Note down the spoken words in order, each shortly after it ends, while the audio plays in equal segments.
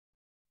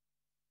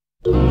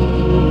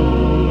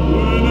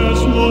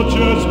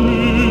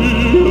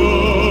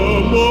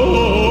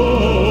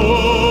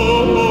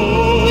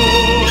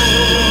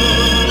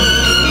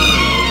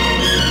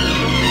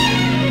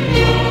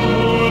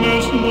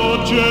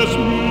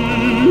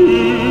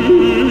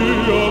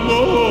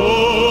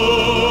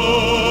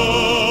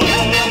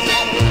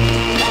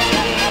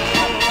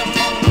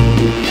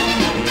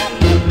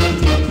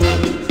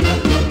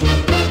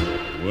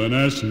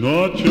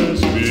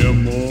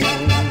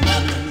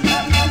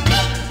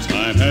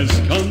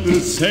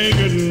say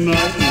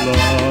goodnight,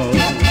 love.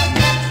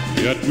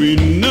 Yet we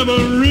never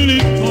really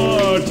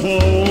part, for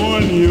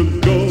when you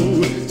go,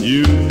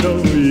 you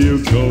know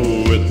you go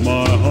with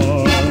my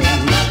heart.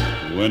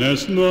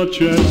 Buenas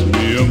noches,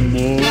 mi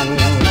amor.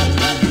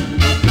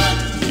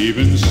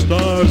 Even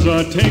stars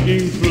are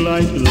taking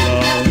flight,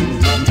 love.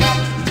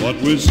 But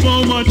with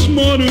so much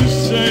more to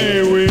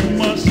say, we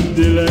must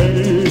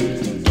delay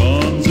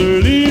dawn's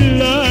early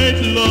light,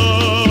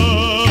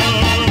 love.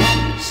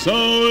 So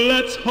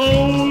let's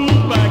hold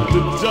back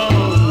the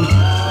dawn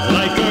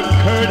like a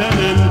curtain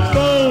and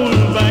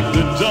fold back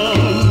the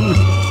dawn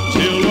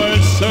till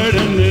we're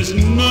certain this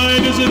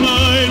night is a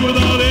night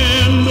without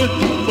end.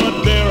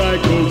 But there I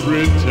go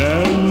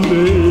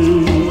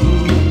pretending.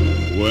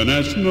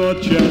 Buenas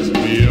noches,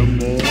 mi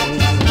amor.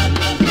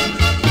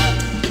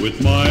 With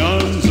my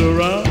arms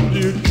around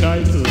you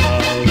tight,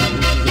 love,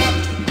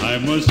 I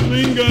must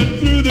linger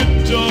through the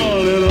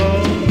dawn and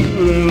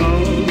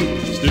on,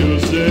 still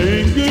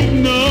saying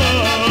goodnight.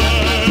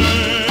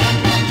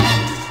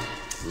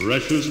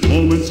 Precious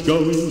moments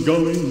going,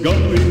 going,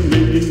 going,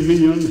 making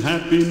me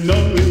unhappy,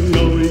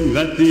 knowing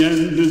that the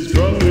end is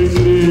growing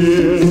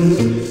near.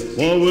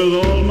 For with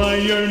all my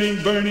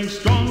yearning burning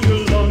stronger,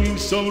 longing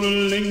so to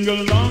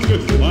linger longer,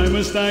 why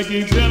must I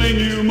keep telling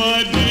you,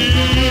 my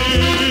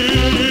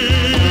dear?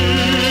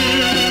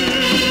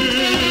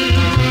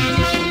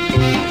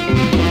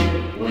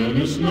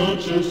 Buenas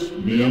noches,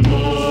 mi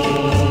amor.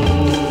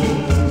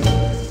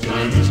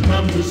 Time has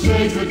come to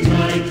say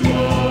goodnight,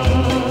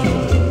 love.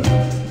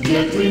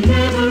 Yet we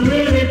never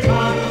really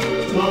part,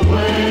 for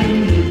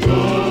when you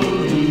go,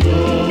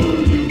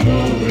 you go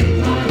with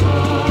my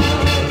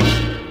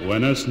heart.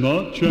 Buenas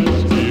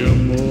noches, mi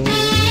amor.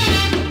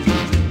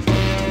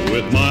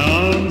 With my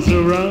arms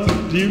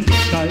around you